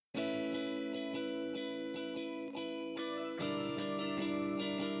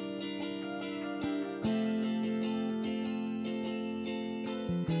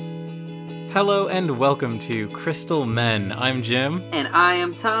Hello and welcome to Crystal Men. I'm Jim. And I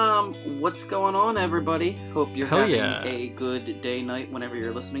am Tom. What's going on, everybody? Hope you're Hell having yeah. a good day, night, whenever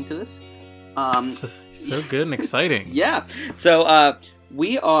you're listening to this. So good and exciting. Yeah. So,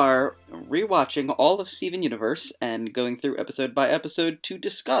 we are rewatching all of Steven Universe and going through episode by episode to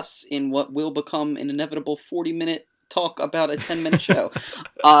discuss in what will become an inevitable 40-minute talk about a 10-minute show.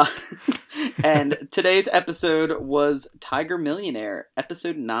 And today's episode was Tiger Millionaire,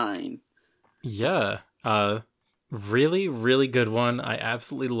 episode 9. Yeah. Really, really good one. I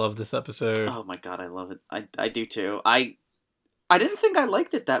absolutely love this episode. Oh my god, I love it. I do too. I didn't think I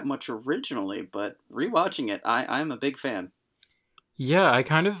liked it that much originally, but rewatching it, I'm a big fan. Yeah,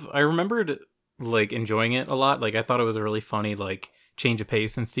 I remembered, enjoying it a lot. I thought it was a really funny, change of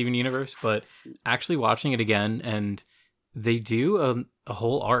pace in Steven Universe, but actually watching it again, and they do a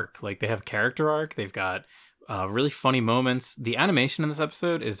whole arc. They have a character arc, they've got really funny moments. The animation in this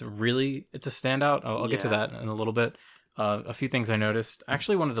episode is it's a standout. I'll get to that in a little bit. A few things I noticed. I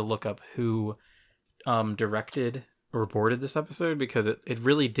actually wanted to look up who directed or boarded this episode because it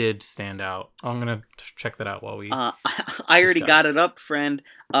really did stand out. I'm gonna check that out while we I already got it up, friend.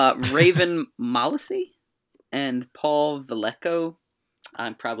 Raven Molisi and Paul Villeco.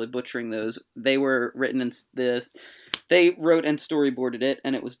 I'm probably butchering those. They were written in this. They wrote and storyboarded it,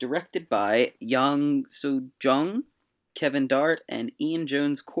 and it was directed by Yang So-jung, Kevin Dart, and Ian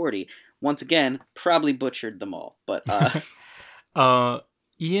Jones-Cordy. Once again, probably butchered them all, but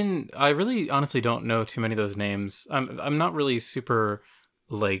Ian, I really honestly don't know too many of those names. I'm not really super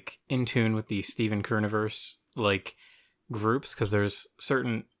in tune with the Steven Kurniverse groups because there's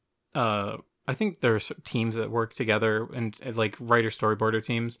certain I think there's teams that work together and writer storyboarder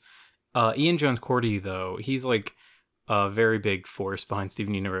teams. Ian Jones-Cordy though, he's a very big force behind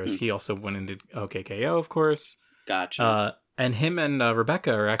Steven Universe. He also went into OKKO, of course. Gotcha. And him and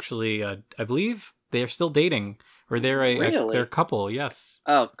Rebecca are actually, I believe, they are still dating, or they're they're a couple. Yes.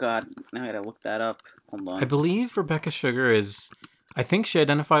 Oh God, now I gotta look that up. Hold on. I believe Rebecca Sugar I think she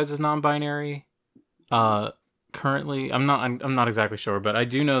identifies as non-binary. Currently, I'm not exactly sure, but I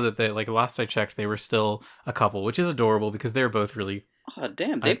do know that they last I checked, they were still a couple, which is adorable because they're both really. Oh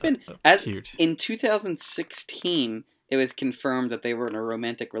damn, they've been cute. In 2016. It was confirmed that they were in a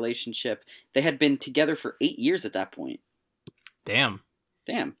romantic relationship. They had been together for 8 years at that point. Damn.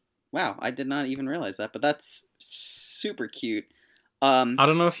 Wow, I did not even realize that, but that's super cute. I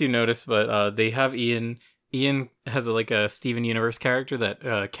don't know if you noticed, but they have Ian. Ian has a Steven Universe character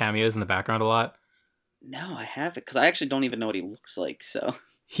that cameos in the background a lot. No, I haven't, because I actually don't even know what he looks like, so...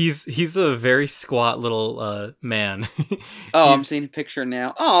 He's a very squat little man. I'm seeing a picture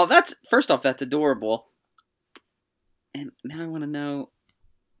now. Oh, first off, that's adorable. And now I want to know...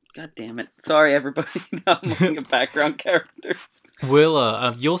 God damn it. Sorry, everybody. Now I'm looking at background characters.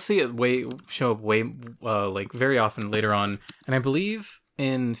 You'll see it show up very often later on. And I believe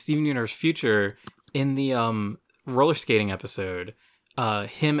in Steven Universe Future, in the roller skating episode,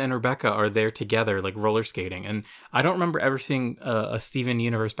 him and Rebecca are there together, roller skating. And I don't remember ever seeing a Steven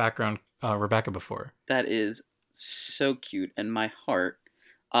Universe background Rebecca before. That is so cute, and my heart.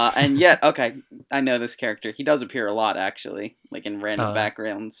 And yet, okay, I know this character. He does appear a lot, actually, in random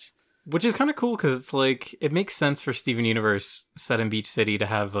backgrounds. Which is kind of cool, because it's it makes sense for Steven Universe set in Beach City to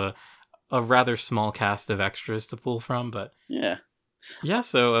have a rather small cast of extras to pull from, but... Yeah. Yeah,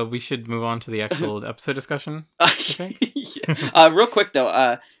 so we should move on to the actual episode discussion, I think. Yeah. Real quick,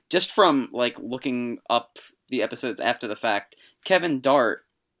 though, just from, looking up the episodes after the fact, Kevin Dart,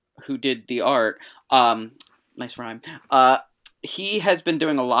 who did the art, nice rhyme, he has been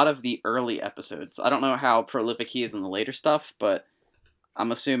doing a lot of the early episodes. I don't know how prolific he is in the later stuff, but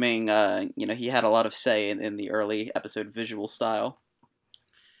I'm assuming, he had a lot of say in the early episode visual style.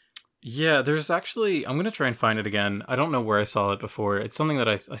 Yeah, there's actually... I'm going to try and find it again. I don't know where I saw it before. It's something that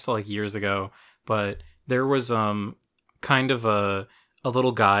I saw years ago, but there was kind of a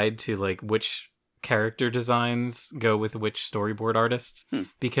little guide to which character designs go with which storyboard artists,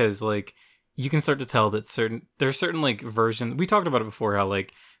 because you can start to tell that there are certain versions. We talked about it before, how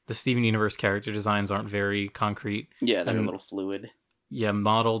the Steven Universe character designs aren't very concrete. Yeah, they're a little fluid. Yeah,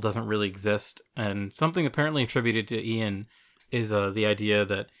 model doesn't really exist, and something apparently attributed to Ian is the idea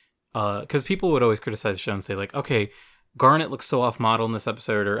that because people would always criticize the show and say okay, Garnet looks so off model in this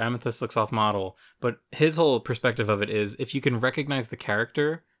episode, or Amethyst looks off model, but his whole perspective of it is if you can recognize the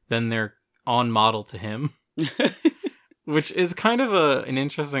character, then they're on model to him. Which is kind of an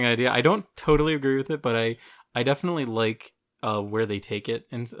interesting idea. I don't totally agree with it, but I definitely like where they take it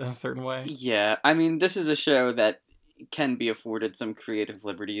in a certain way. Yeah, I mean, this is a show that can be afforded some creative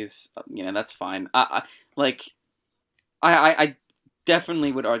liberties. That's fine. I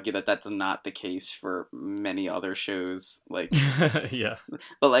definitely would argue that that's not the case for many other shows. Like, Yeah,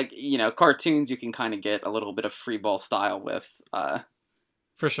 but like, cartoons you can kind of get a little bit of free ball style with.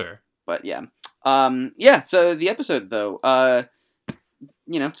 for sure. But yeah. Yeah, so the episode though,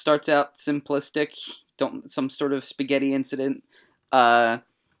 starts out simplistic, some sort of spaghetti incident.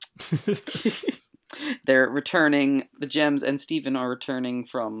 They're returning, the Gems and Steven are returning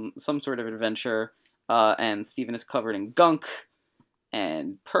from some sort of adventure, and Steven is covered in gunk,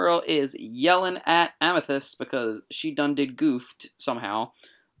 and Pearl is yelling at Amethyst because she done did goofed somehow.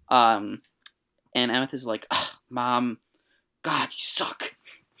 And Amethyst is like, "Ugh, Mom, God, you suck."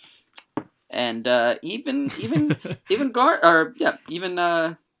 And even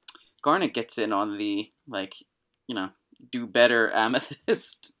Garnet gets in on the, like, do better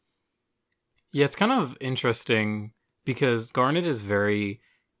Amethyst. Yeah, it's kind of interesting because Garnet is very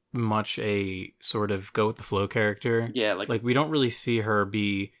much a sort of go with the flow character. Yeah, like we don't really see her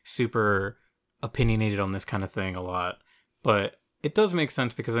be super opinionated on this kind of thing a lot, but it does make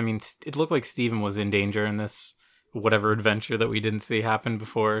sense because I mean it looked like Steven was in danger in this whatever adventure that we didn't see happen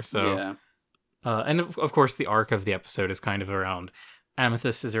before. So yeah. And of course the arc of the episode is kind of around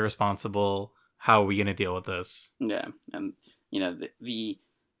Amethyst is irresponsible. How are we going to deal with this? Yeah, and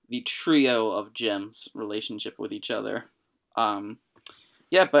the trio of Gems' relationship with each other.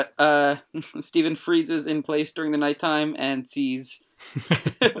 Yeah, but Steven freezes in place during the nighttime and sees,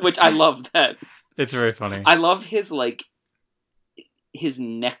 which I love that. It's very funny. I love his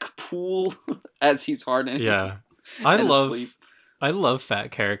neck pool as he's hardening. Yeah, I love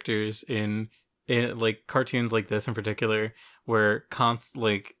fat characters in like cartoons like this in particular, where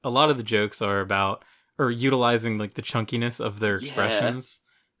like a lot of the jokes are about or utilizing like the chunkiness of their expressions. Yeah.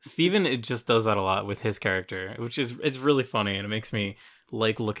 Steven, it just does that a lot with his character, it's really funny, and it makes me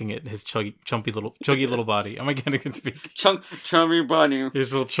like looking at his chuggy little body. Oh my god, I can speak. Chubby body.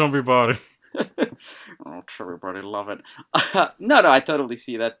 His little chubby body. Oh, chubby body, love it. No, I totally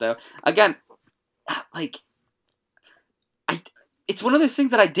see that though. Again, like, it's one of those things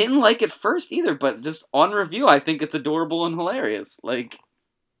that I didn't like at first either, but just on review, I think it's adorable and hilarious. Like,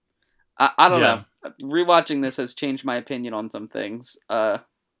 I don't know. Rewatching this has changed my opinion on some things.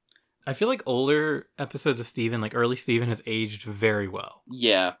 I feel like older episodes of Steven, like early Steven, has aged very well.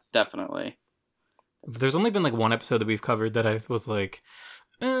 Yeah, definitely. There's only been like one episode that we've covered that I was like,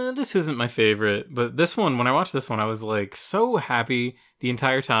 this isn't my favorite. But this one, when I watched this one, I was like so happy the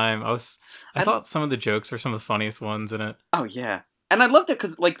entire time. I thought some of the jokes were some of the funniest ones in it. Oh yeah, and I loved it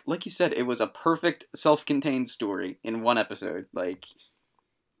because, like you said, it was a perfect self-contained story in one episode. Like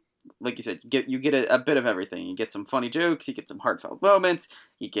you said, you get a bit of everything. You get some funny jokes, you get some heartfelt moments,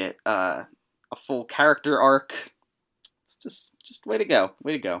 you get a full character arc. It's just way to go.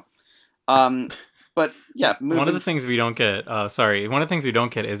 But yeah, one of the things we don't get,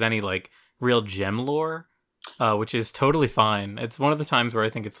 is any like real gem lore, which is totally fine. It's one of the times where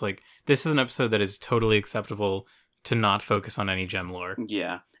I think it's like, this is an episode that is totally acceptable to not focus on any gem lore.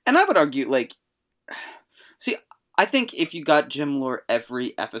 Yeah. And I would argue, like, see, I think if you got gem lore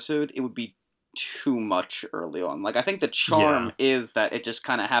every episode, it would be too much early on. Like, I think the charm is that it just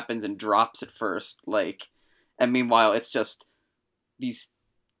kind of happens and drops at first. Like, and meanwhile, it's just these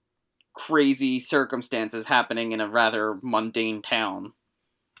crazy circumstances happening in a rather mundane town.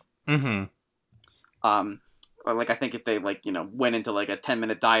 Mm-hmm. Like, I think if they, like, went into, like, a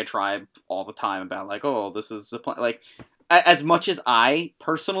 10-minute diatribe all the time about, like, oh, this is the plan, like, as much as I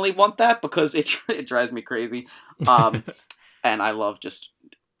personally want that, because it drives me crazy, and I love just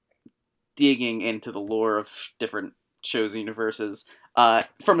digging into the lore of different shows and universes,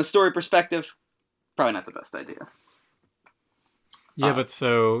 from a story perspective, probably not the best idea. Yeah, but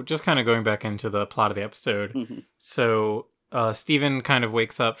so, just kind of going back into the plot of the episode, mm-hmm. So, Steven kind of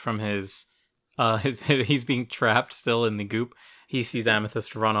wakes up from his he's being trapped still in the goop. He sees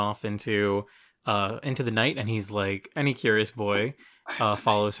Amethyst run off into the night, and he's like, any curious boy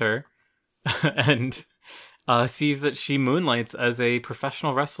follows her and sees that she moonlights as a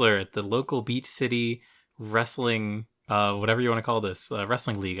professional wrestler at the local Beach City wrestling, whatever you want to call this,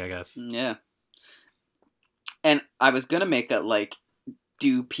 wrestling league, I guess. Yeah. And I was gonna make a, like,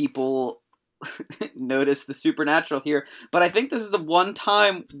 do people notice the supernatural here? But I think this is the one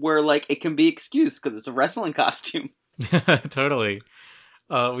time where, like, it can be excused because it's a wrestling costume. Totally.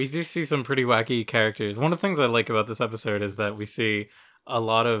 We do see some pretty wacky characters. One of the things I like about this episode is that we see a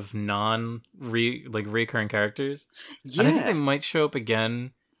lot of recurring characters. Yeah. And I think they might show up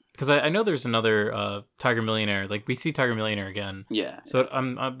again, because I know there's another Tiger Millionaire. Like, we see Tiger Millionaire again. Yeah.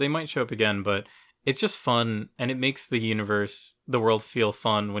 So they might show up again, but it's just fun, and it makes the world feel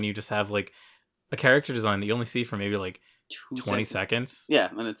fun when you just have, like, a character design that you only see for maybe, like, 20 seconds. Yeah,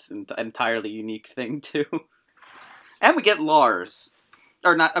 and it's an entirely unique thing, too. And we get Lars.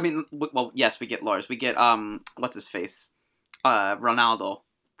 Or not, I mean, well, yes, we get Lars. We get, what's his face? Ronaldo.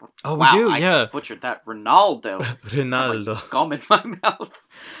 Oh, wow, we do, yeah. I butchered that. Ronaldo. Ronaldo. Gum in my mouth.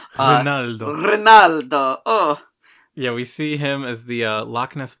 Ronaldo. Ronaldo. Oh. Yeah, we see him as the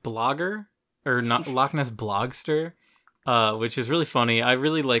Loch Ness blogger, or not Loch Ness blogster, which is really funny. I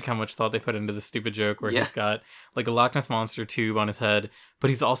really like how much thought they put into the stupid joke where he's got like a Loch Ness monster tube on his head, but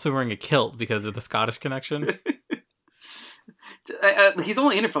he's also wearing a kilt because of the Scottish connection. He's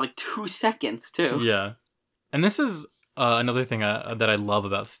only in it for like 2 seconds, too. Yeah, and this is another thing that I love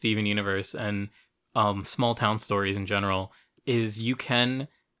about Steven Universe and small town stories in general is you can,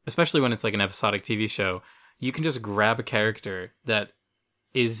 especially when it's like an episodic TV show, you can just grab a character that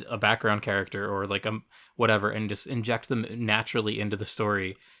is a background character or like whatever and just inject them naturally into the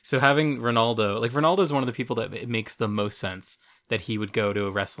story. So having Ronaldo, like Ronaldo is one of the people that it makes the most sense that he would go to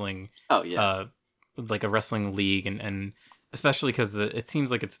a wrestling, like a wrestling league, and especially because it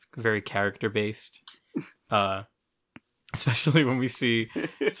seems like it's very character based. Especially when we see,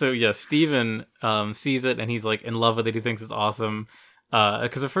 so yeah, Steven sees it and he's like in love with it. He thinks it's awesome.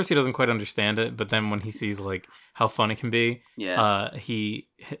 Because at first he doesn't quite understand it, but then when he sees like how fun it can be, he's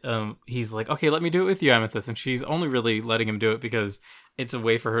like, okay, let me do it with you, Amethyst, and she's only really letting him do it because it's a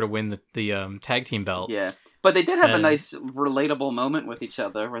way for her to win the tag team belt. Yeah, but they did have a nice relatable moment with each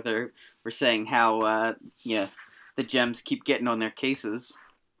other where they were saying how the gems keep getting on their cases,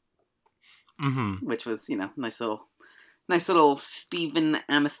 which was nice little Steven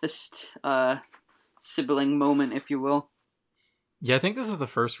Amethyst sibling moment, if you will. Yeah, I think this is the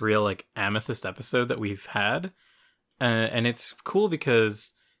first real like Amethyst episode that we've had, and it's cool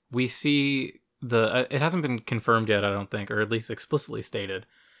because we see it hasn't been confirmed yet, I don't think, or at least explicitly stated,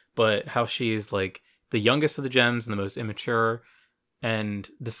 but how she's like the youngest of the gems and the most immature, and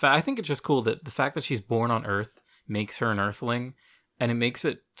I think it's just cool that the fact that she's born on Earth makes her an Earthling, and it makes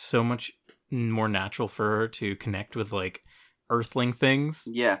it so much more natural for her to connect with like Earthling things.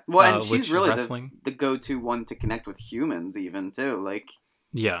 Yeah, well, and she's really the go-to one to connect with humans, even too. Like,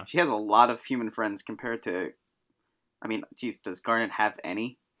 yeah, she has a lot of human friends compared to. I mean, geez, does Garnet have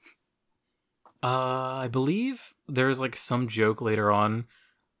any? I believe there's like some joke later on.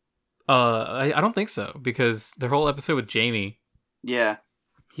 I don't think so because their whole episode with Jamie. Yeah,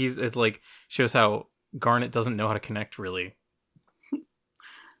 it's like shows how Garnet doesn't know how to connect really.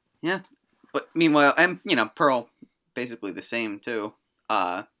 Yeah, but meanwhile, and Pearl. Basically the same too.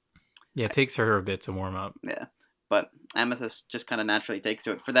 Yeah, it takes her a bit to warm up. Yeah, but Amethyst just kind of naturally takes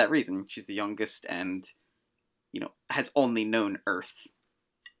to it for that reason. She's the youngest and has only known Earth.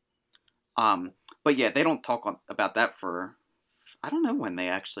 But yeah, they don't talk about that for I don't know when they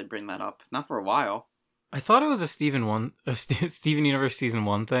actually bring that up. Not for a while. I thought it was a Steven Universe season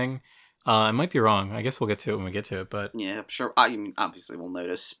 1 thing. I might be wrong. I guess we'll get to it when we get to it. But yeah, I'm sure. I mean, obviously we'll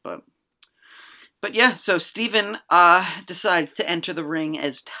notice, But yeah, so Steven decides to enter the ring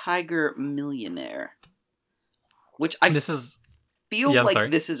as Tiger Millionaire. Which this is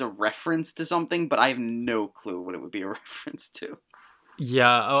a reference to something, but I have no clue what it would be a reference to.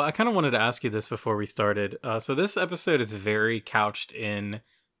 Yeah, I kind of wanted to ask you this before we started. So this episode is very couched in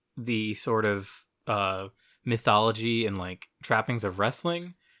the sort of mythology and like trappings of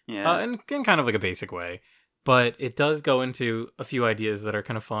wrestling. Yeah. In kind of like a basic way. But it does go into a few ideas that are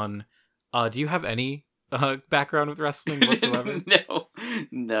kind of fun. Do you have any background with wrestling whatsoever?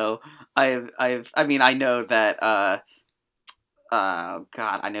 No. I mean, I know that. God,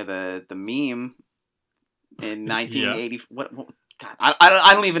 I know the meme in 1980. Yeah. What? God,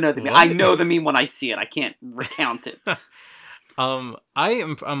 I don't even know the meme. I know the meme when I see it. I can't recount it. I'm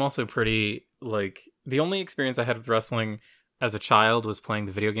also pretty like the only experience I had with wrestling as a child was playing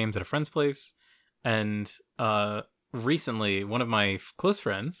the video games at a friend's place, and recently one of my close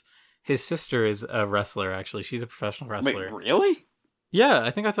friends. His sister is a wrestler, actually. She's a professional wrestler. Wait, really? Yeah,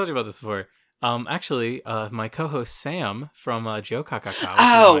 I think I told you about this before. Actually, my co-host Sam from Joe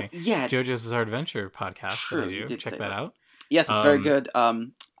Kakaka. Yeah. JoJo's Bizarre Adventure podcast. True, that I do. Check that out. Yes, it's very good.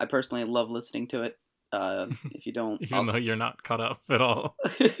 I personally love listening to it. If you don't... Even though you're not caught up at all.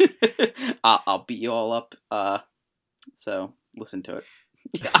 I'll beat you all up. So, listen to it.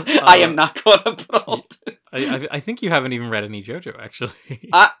 I am not caught up at all. I think you haven't even read any JoJo, actually.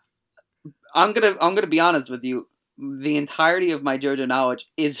 I'm gonna be honest with you. The entirety of my JoJo knowledge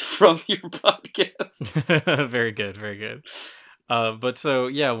is from your podcast. Very good, very good. But so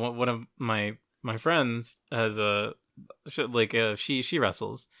yeah, one of my friends has she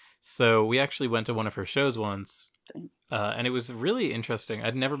wrestles. So we actually went to one of her shows once. And it was really interesting.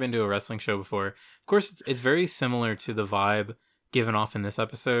 I'd never been to a wrestling show before. Of course, it's very similar to the vibe given off in this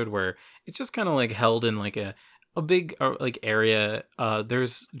episode, where it's just kind of like held in like a big like area.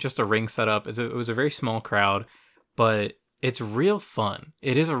 There's just a ring set up. It was a very small crowd, but it's real fun.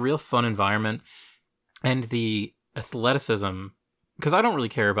 It is a real fun environment, and the athleticism. Because I don't really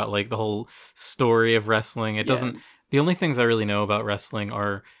care about like the whole story of wrestling. It doesn't. The only things I really know about wrestling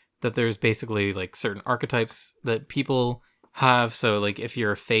are that there's basically like certain archetypes that people have. So like if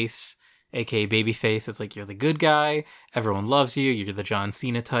you're a face, aka baby face, it's like you're the good guy, everyone loves you, you're the John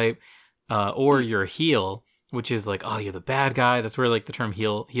Cena type, or you're a heel, which is like, oh, you're the bad guy. That's where like the term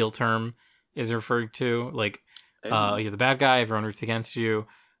heel term is referred to. Like you're the bad guy, everyone roots against you.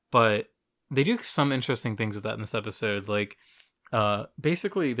 But they do some interesting things with that in this episode. Like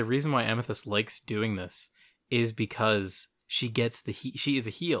basically the reason why Amethyst likes doing this is because she gets she is a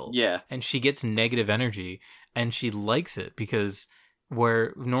heel. Yeah. And she gets negative energy, and she likes it because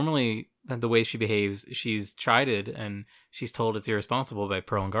where normally the way she behaves, she's chided and she's told it's irresponsible by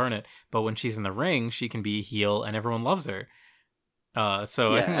Pearl and Garnet. But when she's in the ring, she can be a heel and everyone loves her.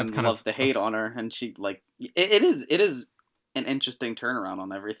 So I think that's kind loves to hate on her, and she like it is an interesting turnaround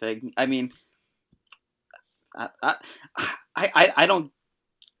on everything. I mean, I don't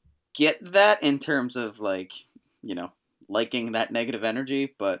get that in terms of like, you know, liking that negative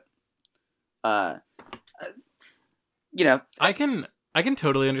energy, but you know, I can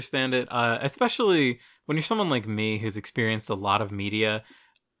totally understand it, especially when you're someone like me who's experienced a lot of media.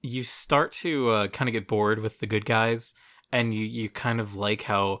 You start to kind of get bored with the good guys, and you kind of like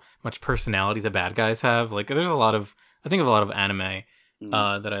how much personality the bad guys have. Like there's I think of a lot of anime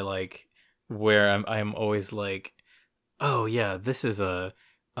that I like, where I'm always like, oh yeah, this is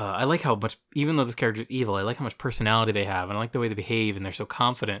I like how much, even though this character is evil, I like how much personality they have, and I like the way they behave, and they're so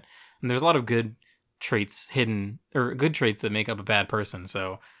confident. And there's a lot of good traits hidden, or good traits that make up a bad person.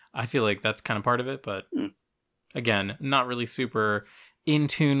 So I feel like that's kind of part of it. But again, not really super in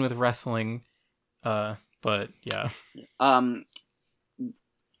tune with wrestling. But yeah. Oh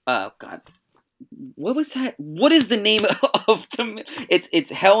God, what was that? What is the name of the?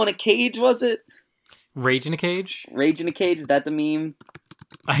 It's Hell in a Cage, was it? Rage in a Cage? Rage in a Cage, is that the meme?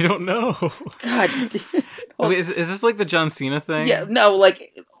 I don't know. God. Wait, is this like the John Cena thing? Yeah, no, like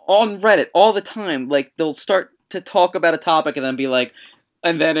on Reddit all the time. Like they'll start to talk about a topic and then be like,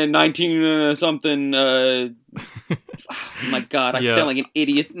 and then in 19 something, oh my God, I sound like an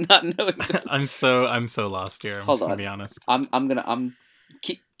idiot not knowing this. I'm so lost here. Hold on, to be honest.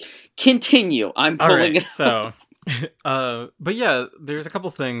 Continue. I'm pulling it. So, but yeah, there's a couple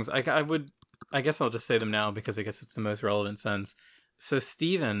things. I guess I'll just say them now because I guess it's the most relevant sense. So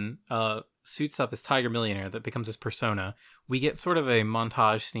Steven suits up as Tiger Millionaire that becomes his persona. We get sort of a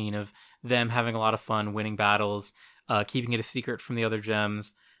montage scene of them having a lot of fun, winning battles, keeping it a secret from the other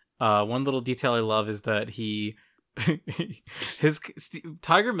gems. One little detail I love is that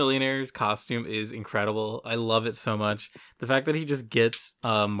Tiger Millionaire's costume is incredible. I love it so much. The fact that he just gets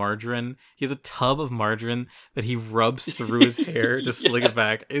margarine, he has a tub of margarine that he rubs through his hair to slick it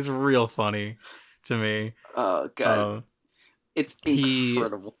back, is real funny to me. Oh God. It's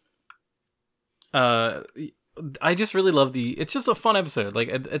incredible. I just really love it's just a fun episode. Like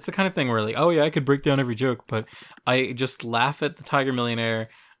it's the kind of thing where like, oh yeah, I could break down every joke, but I just laugh at the Tiger Millionaire.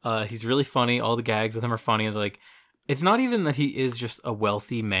 He's really funny. All the gags with him are funny. Like it's not even that he is just a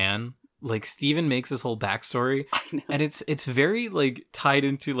wealthy man. Like Steven makes this whole backstory, and it's very like tied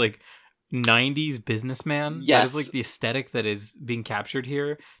into like 90s businessman. Yes. That is like the aesthetic that is being captured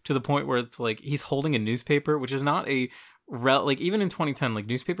here, to the point where it's like he's holding a newspaper, which is not a like even in 2010, like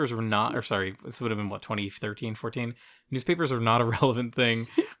newspapers were not, or sorry, this would have been what, 2013, 14. Newspapers are not a relevant thing.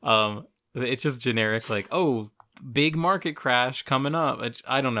 It's just generic, like, oh, big market crash coming up.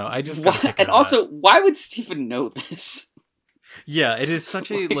 I don't know. I just and also, why would Steven know this? Yeah, it is such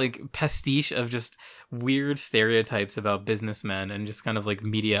a like pastiche of just weird stereotypes about businessmen and just kind of like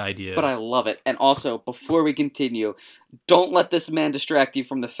media ideas. But I love it. And also, before we continue, don't let this man distract you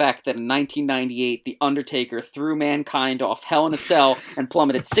from the fact that in 1998, The Undertaker threw mankind off Hell in a Cell and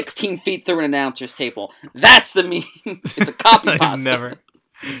plummeted 16 feet through an announcer's table. That's the meme. It's a copy pasta.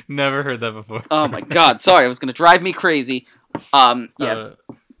 Never heard that before. Oh my God! Sorry, it was gonna drive me crazy. Yeah.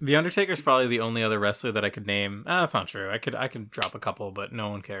 The Undertaker's probably the only other wrestler that I could name. That's not true. I could drop a couple, but no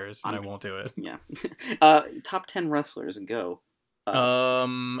one cares, and I won't do it. Yeah. Top 10 wrestlers, go.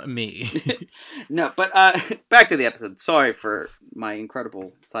 Me. No, but back to the episode. Sorry for my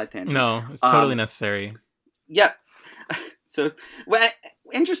incredible side tangent. No, it's totally necessary. Yeah. So, well,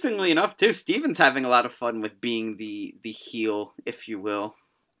 interestingly enough, too, Steven's having a lot of fun with being the heel, if you will,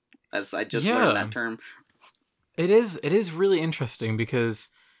 as I just learned that term. It is really interesting because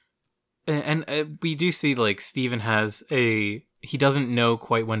we do see like Steven he doesn't know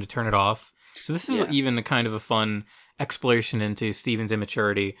quite when to turn it off. So this is Yeah. even a kind of a fun exploration into Steven's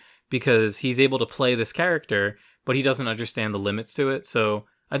immaturity because he's able to play this character, but he doesn't understand the limits to it. So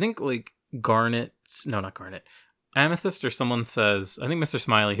I think like not Garnet, Amethyst or someone says, I think Mr.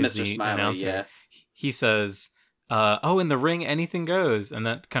 Smiley, who's Mr. the Smiley, announcer, yeah. he says, "Oh, in the ring, anything goes," and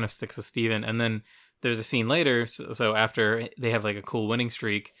that kind of sticks with Steven. And then there's a scene later, so after they have like a cool winning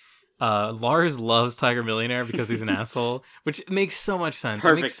streak, Lars loves Tiger Millionaire because he's an asshole, which makes so much sense.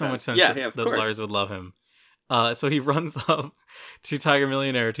 Perfect It makes so much sense. sense Yeah, that, of that course. Lars would love him. So he runs up to Tiger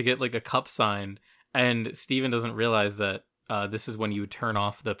Millionaire to get like a cup signed, and Steven doesn't realize that this is when you turn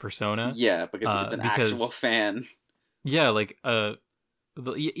off the persona. Yeah, because it's an actual fan. Yeah, like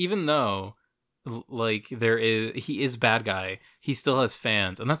even though like he is bad guy, he still has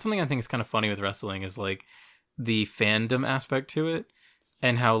fans, and that's something I think is kind of funny with wrestling is like the fandom aspect to it,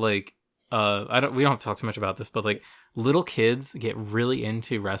 and how like we don't have to talk too much about this, but like little kids get really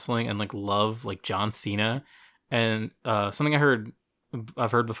into wrestling and like love like John Cena, and something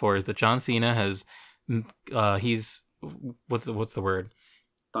I've heard before is that John Cena has he's what's the word?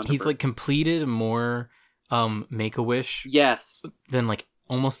 He's Thunderbird. like completed more Make-A-Wish Yes. than like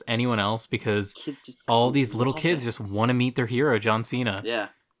almost anyone else because Kids just all these little love kids it. just want to meet their hero, John Cena. Yeah.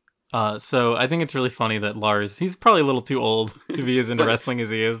 So I think it's really funny that Lars, he's probably a little too old to be as into wrestling as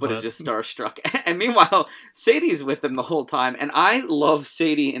he is, But is just starstruck. And meanwhile, Sadie's with him the whole time. And I love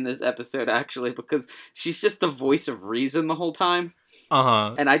Sadie in this episode, actually, because she's just the voice of reason the whole time.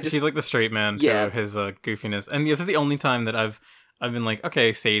 And she's like the straight man to his goofiness. And this is the only time that I've been like,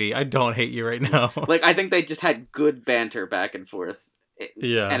 okay, Sadie, I don't hate you right now. Like, I think they just had good banter back and forth.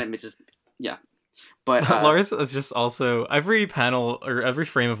 Yeah. And it just, yeah. But Lars is just also, every panel or every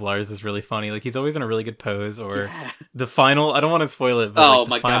frame of Lars is really funny. Like, he's always in a really good pose, or the final, I don't want to spoil it, but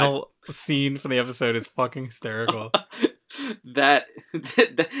the final scene from the episode is fucking hysterical. that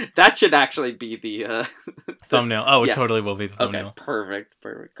should actually be the thumbnail. Oh, it totally will be the thumbnail. Okay, perfect,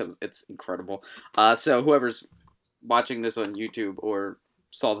 because it's incredible. So whoever's watching this on YouTube or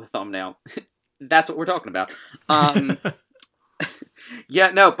saw the thumbnail, that's what we're talking about. Yeah,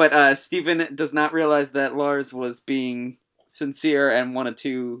 no, but Steven does not realize that Lars was being sincere and wanted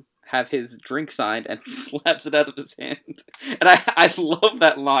to have his drink signed and slaps it out of his hand. And I love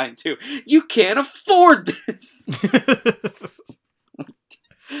that line, too. You can't afford this!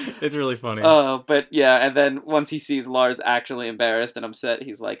 It's really funny. Oh, but yeah, and then once he sees Lars actually embarrassed and upset,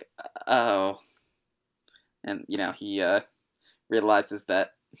 he's like, oh. And, he realizes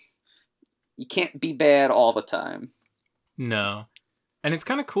that you can't be bad all the time. No. And it's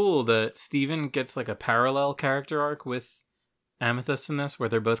kind of cool that Steven gets like a parallel character arc with Amethyst in this, where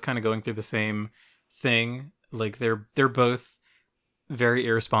they're both kind of going through the same thing. Like they're both very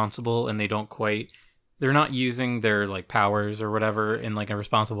irresponsible, and they're not using their like powers or whatever in like a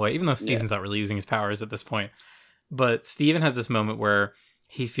responsible way, even though Steven's not really using his powers at this point. But Steven has this moment where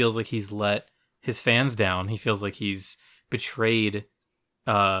he feels like he's let his fans down. He feels like he's betrayed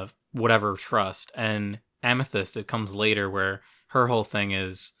whatever trust. And Amethyst, it comes later, where her whole thing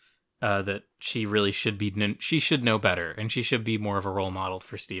is that she really she should know better, and she should be more of a role model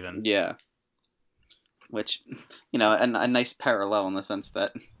for Steven. Yeah. Which, a nice parallel in the sense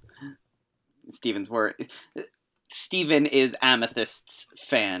that Steven is Amethyst's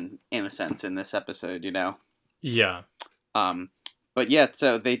fan, in a sense, in this episode, Yeah. But yeah,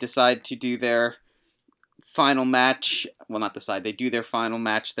 so they decide to do their final match. Well, not decide. They do their final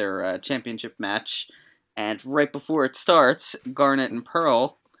match, their championship match. And right before it starts, Garnet and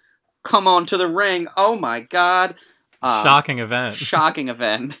Pearl come onto the ring. Oh my god. Shocking event. Shocking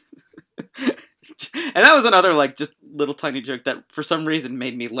event. And that was another, just little tiny joke that for some reason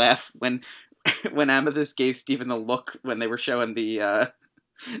made me laugh when Amethyst gave Steven the look when they were showing the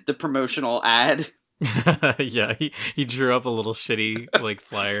promotional ad. Yeah, he drew up a little shitty,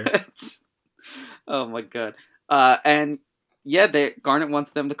 flyer. Oh my god. And yeah, Garnet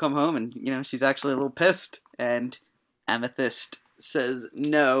wants them to come home, and, she's actually a little pissed. And Amethyst says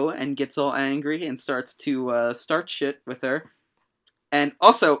no and gets all angry and starts to start shit with her. And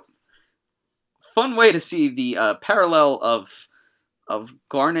also, fun way to see the parallel of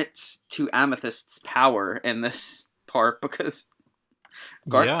Garnet's to Amethyst's power in this part, because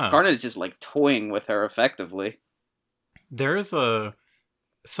Garnet is just, toying with her effectively. There's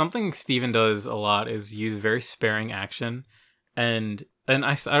something Steven does a lot is use very sparing action. And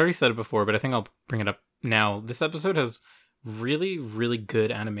I already said it before, but I think I'll bring it up now. This episode has really, really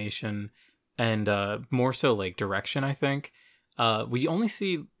good animation and more so direction, I think. we only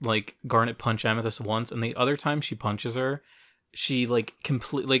see like Garnet punch Amethyst once, and the other time she punches her, she like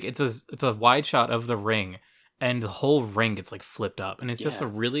complete like it's a wide shot of the ring, and the whole ring gets like flipped up, and it's just a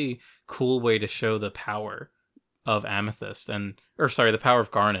really cool way to show the power of Amethyst the power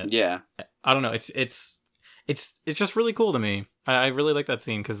of Garnet. Yeah. I don't know. It's just really cool to me. I really like that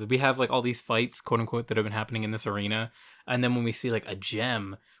scene because we have like all these fights, quote unquote, that have been happening in this arena, and then when we see like a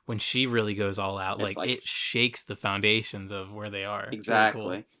gem, when she really goes all out, like it shakes the foundations of where they are. Exactly.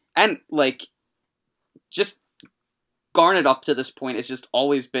 Really cool. And like, just Garnet up to this point has just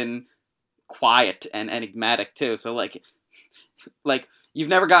always been quiet and enigmatic too. So like you've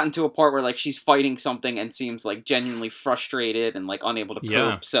never gotten to a part where like she's fighting something and seems like genuinely frustrated and like unable to cope.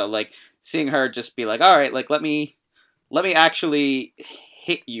 Yeah. So like seeing her just be like, all right, like let me actually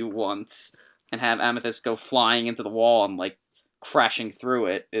hit you once and have Amethyst go flying into the wall and like crashing through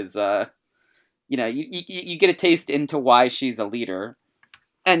it is you get a taste into why she's a leader.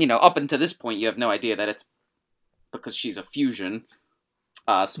 And up until this point you have no idea that it's because she's a fusion.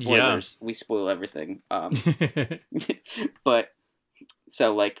 Spoilers, we spoil everything. But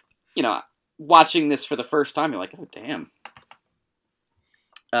so like, watching this for the first time, you're like, oh damn.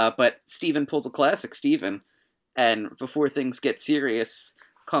 But Steven pulls a classic Steven, and before things get serious,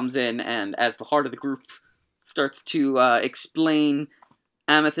 comes in and as the heart of the group starts to explain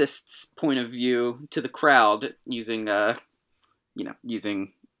Amethyst's point of view to the crowd using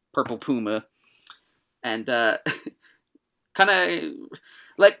Purple Puma, and kind of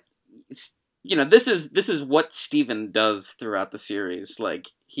like this is what Steven does throughout the series.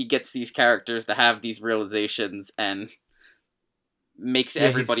 Like he gets these characters to have these realizations and makes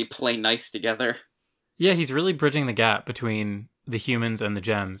everybody play nice together. Yeah, he's really bridging the gap between the humans and the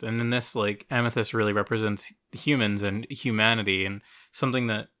gems. And in this, like, Amethyst really represents humans and humanity, and something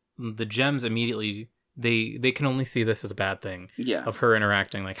that the gems immediately, they can only see this as a bad thing. Yeah. Of her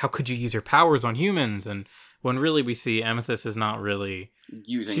interacting. Like, how could you use your powers on humans? And when really we see Amethyst is not really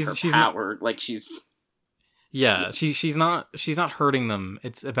using her power. Like she's... Yeah, she's not hurting them.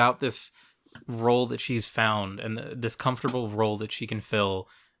 It's about this role that she's found and this comfortable role that she can fill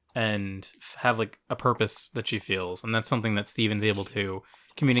and have like a purpose that she feels, and that's something that Steven's able to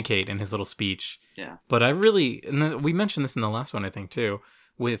communicate in his little speech. Yeah. But we mentioned this in the last one, I think, too,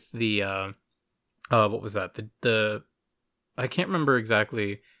 with the what was that? The I can't remember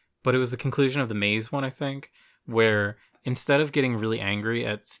exactly, but it was the conclusion of the maze one, I think, where instead of getting really angry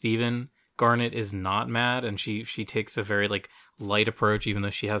at Steven, Garnet is not mad, and she takes a very like light approach, even though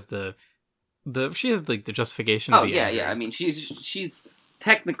she has the justification to be angry. Yeah. I mean, she's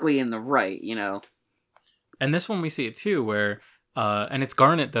technically in the right, And this one we see it too, where and it's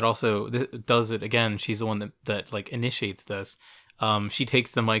Garnet that also does it again. She's the one that like initiates this. She takes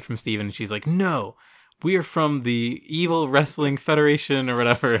the mic from Steven and she's like, "No, we are from the Evil Wrestling Federation," or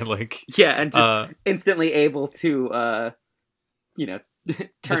whatever. Like, yeah, and just instantly able to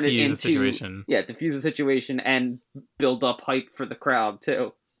turn it into the situation. Yeah, diffuse the situation and build up hype for the crowd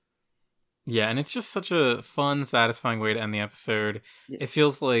too. Yeah, and it's just such a fun, satisfying way to end the episode. Yeah.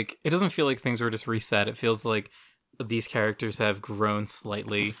 It doesn't feel like things were just reset. It feels like these characters have grown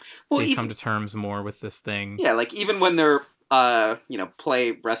slightly. They've come to terms more with this thing. Yeah, like even when they're,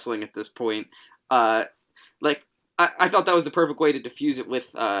 play wrestling at this point, I thought that was the perfect way to diffuse it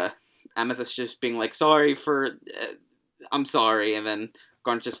with Amethyst just being like, I'm sorry, and then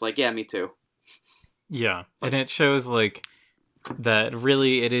Garnet just like, yeah, me too. Yeah, and it shows like that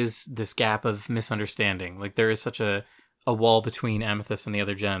really it is this gap of misunderstanding. Like there is such a wall between Amethyst and the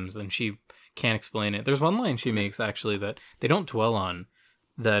other gems, and she can't explain it. There's one line she makes actually that they don't dwell on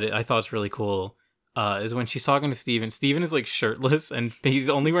that I thought was really cool. Is when she's talking to Steven. Steven is like shirtless and he's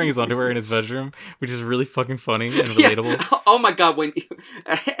only wearing his underwear in his bedroom, which is really fucking funny and relatable. Yeah. Oh my god,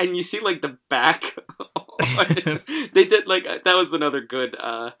 and you see like the back. They did like that was another good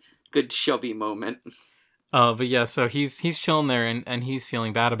chubby moment. But yeah, so he's chilling there and he's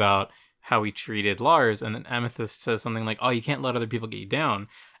feeling bad about how he treated Lars, and then Amethyst says something like, "Oh, you can't let other people get you down."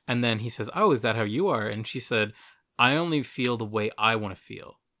 And then he says, "Oh, is that how you are?" And she said, "I only feel the way I want to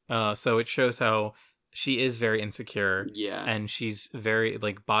feel." So it shows how she is very insecure. Yeah. And she's very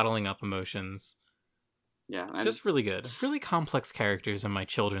like bottling up emotions. Yeah. Just really good. Really complex characters in my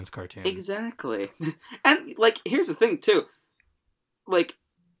children's cartoon. Exactly. And like, here's the thing too. Like,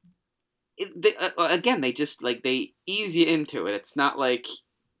 they just like they ease you into it. It's not like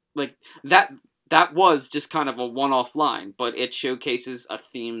that was just kind of a one-off line, but it showcases a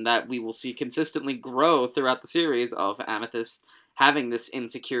theme that we will see consistently grow throughout the series of Amethyst having this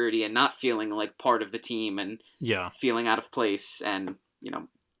insecurity and not feeling like part of the team and feeling out of place and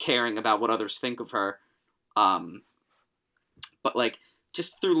caring about what others think of her. but like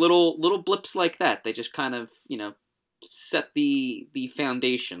just through little blips like that, they just kind of set the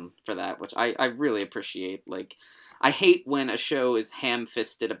foundation for that, which I really appreciate. Like, I hate when a show is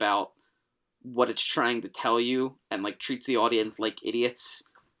ham-fisted about what it's trying to tell you and like treats the audience like idiots.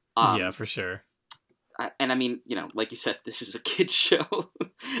 Yeah, for sure. And I mean, like you said, this is a kid's show,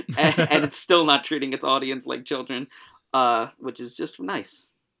 and it's still not treating its audience like children, which is just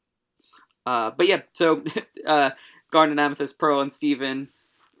nice. But yeah, so Garnet, Amethyst, Pearl, and Steven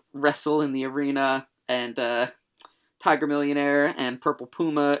wrestle in the arena, and Tiger Millionaire and Purple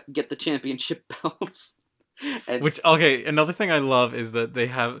Puma get the championship belts. Okay, another thing I love is that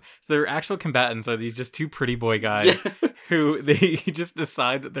their actual combatants are these just two pretty boy guys who they just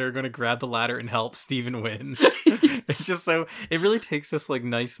decide that they're going to grab the ladder and help Steven win. It's just it really takes this like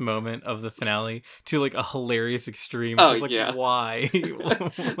nice moment of the finale to like a hilarious extreme. Just like, why?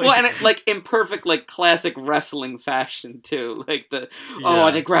 Well, and like in perfect like classic wrestling fashion too. Like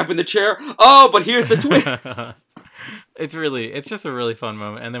are they grabbing the chair? Oh, but here's the twist. It's just a really fun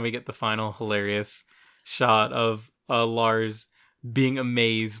moment, and then we get the final hilarious shot of Lars being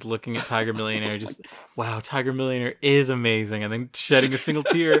amazed looking at Tiger Millionaire, just wow, Tiger Millionaire is amazing, and then shedding a single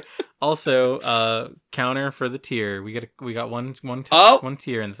tear. Also, counter for the tear. We got one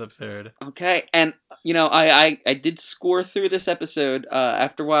tear in this episode. Okay, and I did score through this episode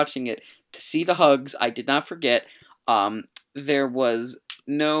after watching it to see the hugs. I did not forget. There was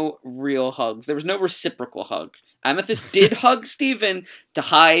no real hugs. There was no reciprocal hug. Amethyst did hug Steven to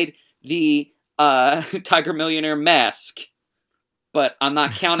hide the Tiger Millionaire mask, but I'm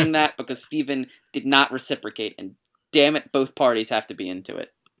not counting that because Steven did not reciprocate, and damn it, both parties have to be into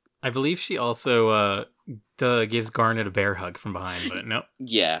it. I believe she also gives Garnet a bear hug from behind, but no.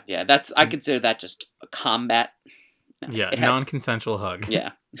 Yeah, I consider that just a combat. Non-consensual hug.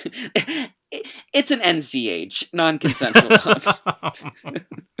 Yeah. It's an NCH, non-consensual hug.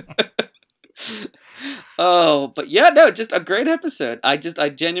 Oh, but yeah, no, just a great episode. I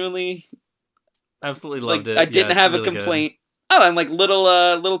genuinely absolutely loved it. I didn't have a complaint. Good. Oh, and like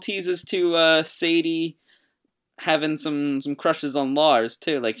little teases to Sadie having some crushes on Lars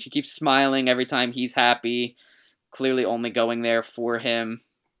too. Like she keeps smiling every time he's happy, clearly only going there for him.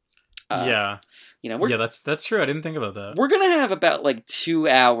 That's true. I didn't think about that. We're gonna have about like 2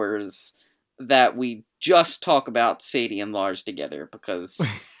 hours that we just talk about Sadie and Lars together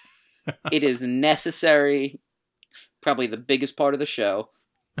because it is necessary. Probably the biggest part of the show.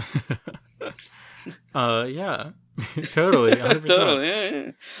 Yeah. Totally. 100%.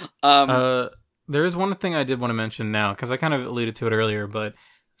 Totally, yeah. There is one thing I did want to mention now, because I kind of alluded to it earlier, but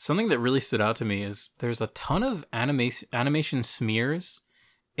something that really stood out to me is there's a ton of animation smears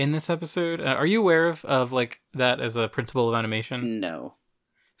in this episode. Are you aware of like that as a principle of animation? No.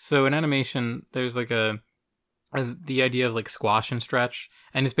 So in animation, there's like the idea of like squash and stretch,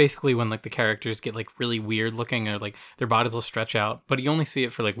 and it's basically when like the characters get like really weird looking, or like their bodies will stretch out, but you only see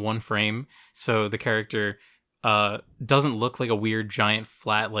it for like one frame, so the character doesn't look like a weird giant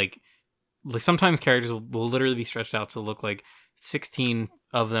flat like sometimes characters will literally be stretched out to look like 16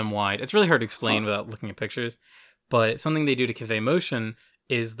 of them wide. It's really hard to explain without looking at pictures, but something they do to convey motion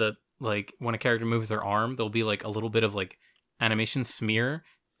is that like when a character moves their arm, there'll be like a little bit of like animation smear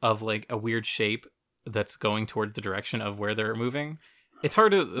of like a weird shape that's going towards the direction of where they're moving. It's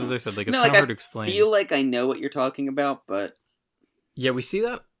hard to, as I said, like it's kind of hard to explain. I feel like I know what you're talking about, but yeah, we see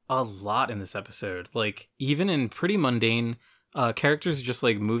that a lot in this episode. Like even in pretty mundane characters, just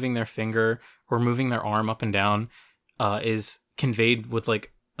like moving their finger or moving their arm up and down is conveyed with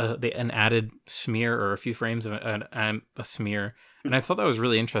like an added smear or a few frames of a smear. And I thought that was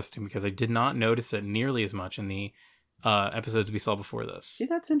really interesting because I did not notice it nearly as much in the episodes we saw before this. See,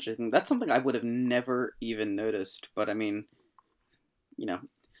 that's interesting. That's something I would have never even noticed. But I mean,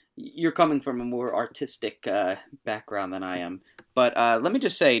 you're coming from a more artistic background than I am. But let me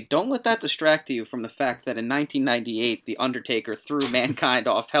just say, don't let that distract you from the fact that in 1998, The Undertaker threw Mankind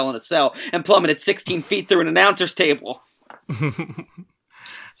off Hell in a Cell and plummeted 16 feet through an announcer's table.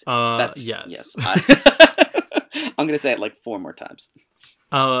 Yes. I'm going to say it like 4 more times.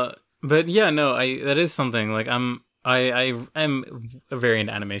 But yeah, no, that is something. Like I am very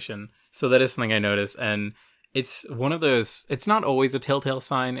into animation, so that is something I notice, and it's one of those. It's not always a telltale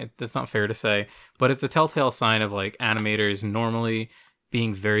sign. That's not fair to say, but it's a telltale sign of like animators normally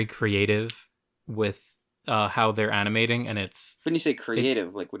being very creative with how they're animating, and it's. When you say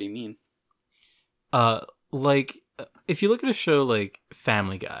creative, like what do you mean? Like if you look at a show like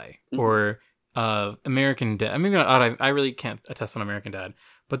Family Guy or American Dad. I mean, I really can't attest on American Dad.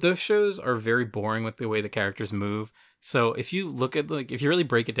 But those shows are very boring with the way the characters move. So if you look at if you really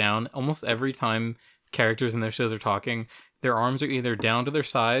break it down, almost every time characters in those shows are talking, their arms are either down to their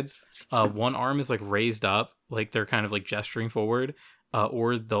sides, one arm is like raised up, like they're kind of like gesturing forward,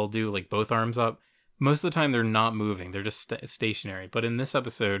 or they'll do like both arms up. Most of the time, they're not moving; they're just stationary. But in this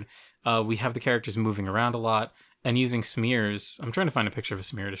episode, we have the characters moving around a lot and using smears. I'm trying to find a picture of a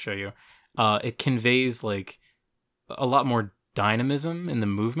smear to show you. It conveys like a lot more dynamism in the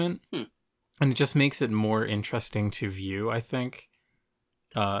movement, and it just makes it more interesting to view, I think.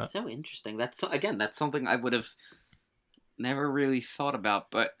 So interesting. That's something I would have never really thought about,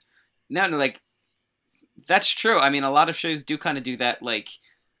 but no, like that's true. I mean, a lot of shows do kind of do that, like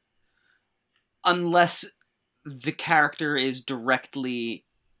unless the character is directly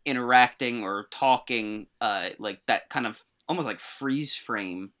interacting or talking, like that kind of almost like freeze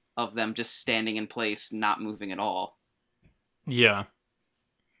frame of them just standing in place, not moving at all. Yeah.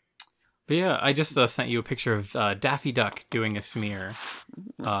 But yeah, I just sent you a picture of Daffy Duck doing a smear.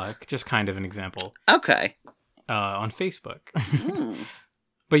 Just kind of an example. Okay. On Facebook.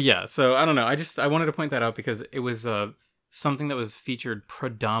 But yeah, so I don't know. I wanted to point that out because it was something that was featured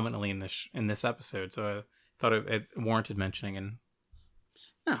predominantly in this episode. So I thought it warranted mentioning and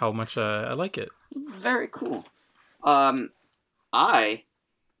how much I like it. Very cool. I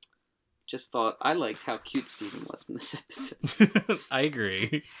just thought I liked how cute Steven was in this episode. I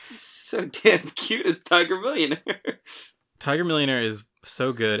agree. So damn cute as Tiger Millionaire. Tiger Millionaire is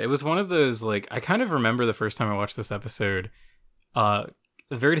so good. It was one of those, like, I kind of remember the first time I watched this episode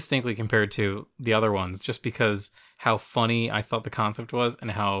very distinctly compared to the other ones, just because how funny I thought the concept was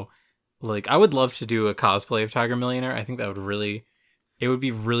and how, like, I would love to do a cosplay of Tiger Millionaire. I think that it would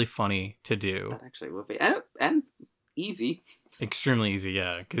be really funny to do. That actually would be. And easy. Extremely easy,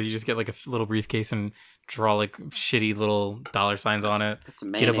 yeah. Because you just get like a little briefcase and draw like shitty little dollar signs on it. Put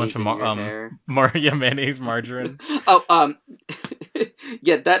some mayonnaise get a bunch of hair. Mayonnaise, margarine.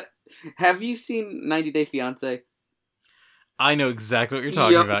 Yeah. That. Have you seen 90 Day Fiance? I know exactly what you're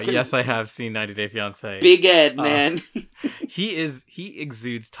talking about. Yes, I have seen 90 Day Fiance. Big Ed, man. He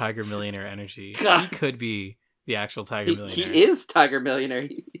exudes Tiger Millionaire energy. God. He could be the actual Tiger Millionaire. He is Tiger Millionaire.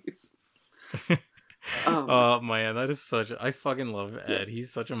 Oh man, that is I fucking love Ed.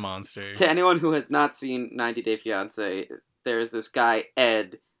 He's such a monster. To anyone who has not seen 90 Day Fiance, there is this guy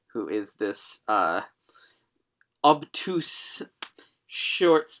Ed who is this obtuse,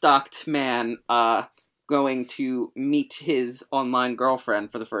 short-stocked man going to meet his online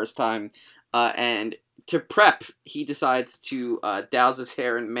girlfriend for the first time, and to prep, he decides to douse his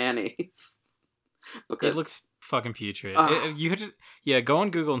hair in mayonnaise. Because it looks fucking putrid. You could just go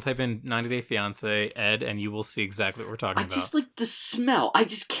on Google and type in 90 Day Fiance Ed, and you will see exactly what we're talking about. I just like the smell. I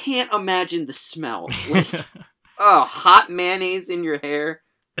just can't imagine the smell. Like, hot mayonnaise in your hair.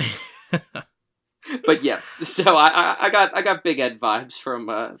 But yeah, so I got Big Ed vibes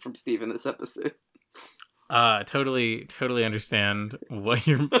from Steve in this episode. Totally understand what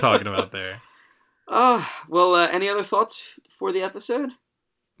you're talking about there. Well, any other thoughts for the episode?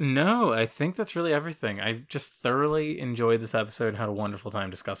 No, I think that's really everything. I just thoroughly enjoyed this episode and had a wonderful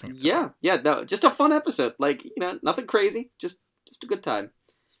time discussing it. No, just a fun episode. Like, nothing crazy, just a good time.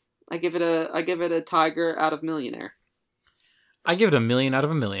 I give it a tiger out of Millionaire. I give it 1,000,000 out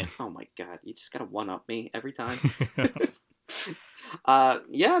of 1,000,000. Oh my god, you just gotta one-up me every time.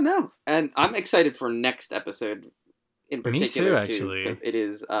 And I'm excited for next episode in particular too, because it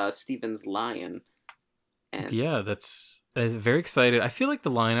is Steven's Lion. And yeah, that's very excited. I feel like the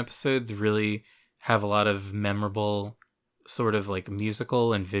Lion episodes really have a lot of memorable sort of like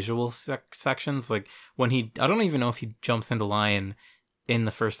musical and visual sections. Like when I don't even know if he jumps into Lion in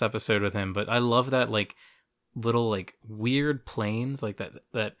the first episode with him, but I love that like little like weird planes like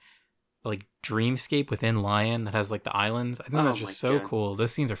that like dreamscape within Lion that has like the islands. I think that's just so cool.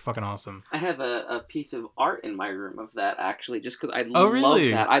 Those scenes are fucking awesome. I have a piece of art in my room of that actually, just because I love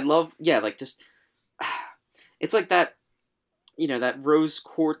that. I love like just it's like that, that rose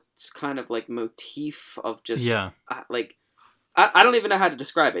quartz kind of like motif of just like I don't even know how to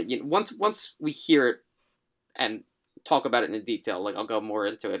describe it. Once we hear it and talk about it in detail, like I'll go more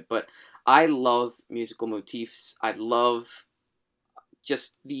into it. But I love musical motifs. I love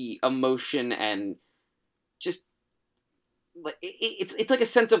just the emotion and just like it's like a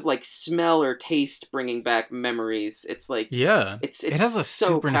sense of like smell or taste bringing back memories. It's like it has a so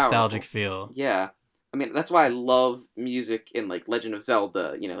super powerful. Nostalgic feel. Yeah. I mean, that's why I love music in, like, Legend of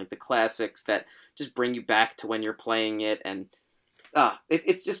Zelda, like the classics that just bring you back to when you're playing it, and,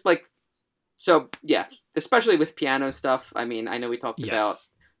 it's just, like, so, yeah, especially with piano stuff. I mean, I know we talked about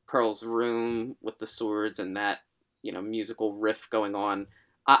Pearl's Room with the swords and that, musical riff going on.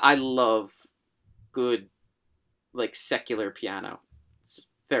 I love good, like, secular piano. It's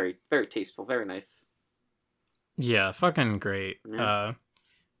very, very tasteful, very nice. Yeah, fucking great. Yeah.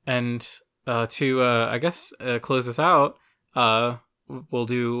 And to I guess close this out,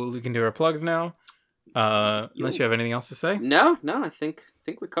 we can do our plugs now. Unless you have anything else to say. No, I think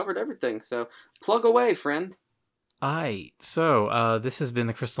we covered everything. So plug away, friend. Aight. So this has been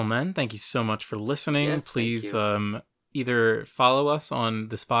the Crystal Men. Thank you so much for listening. Yes, Please thank you. either follow us on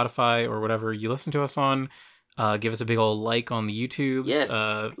the Spotify or whatever you listen to us on. Give us a big old like on the YouTube. Yes.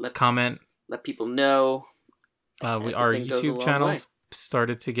 Comment. Let people know. Our YouTube channels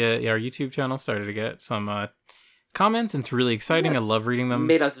started to get some comments, and it's really exciting. Yes. I love reading them.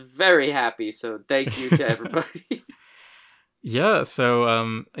 Made us very happy, so thank you to everybody. Yeah,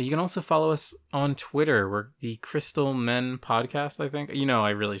 so you can also follow us on Twitter. We're the Crystal Men Podcast, I think. I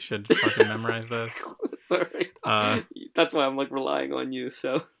really should fucking memorize this. Sorry. That's why I'm like relying on you,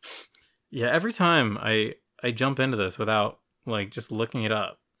 so. Yeah, every time I jump into this without like just looking it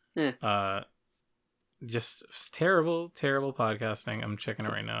up. Just terrible podcasting. I'm checking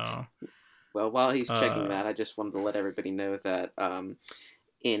it right now. Well, while he's checking that, I just wanted to let everybody know that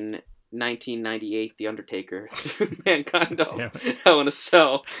in 1998, The Undertaker threw Mankind off Hell in a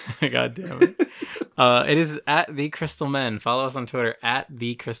Cell. God damn it. It is at The Crystal Men. Follow us on Twitter at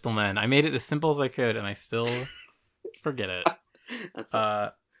The Crystal Men. I made it as simple as I could, and I still forget it. That's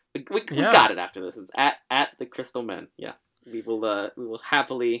we got it after this. It's at The Crystal Men. Yeah, we will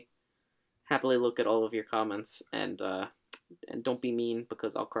happily look at all of your comments, and don't be mean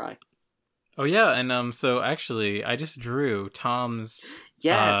because I'll cry. Oh yeah, and so actually, I just drew Tom's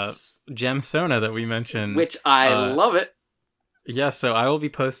gem Sona that we mentioned, which I love it. Yeah, so I will be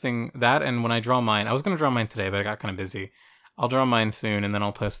posting that, and when I draw mine, I was going to draw mine today, but I got kind of busy. I'll draw mine soon, and then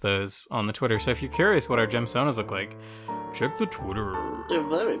I'll post those on the Twitter. So if you're curious what our gem Sonas look like, check the Twitter. They're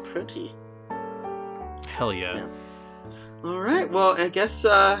very pretty. Hell yeah. All right, well, I guess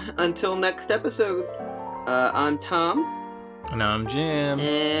until next episode, I'm Tom. And I'm Jim.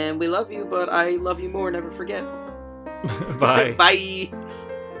 And we love you, but I love you more, never forget. Bye. Bye.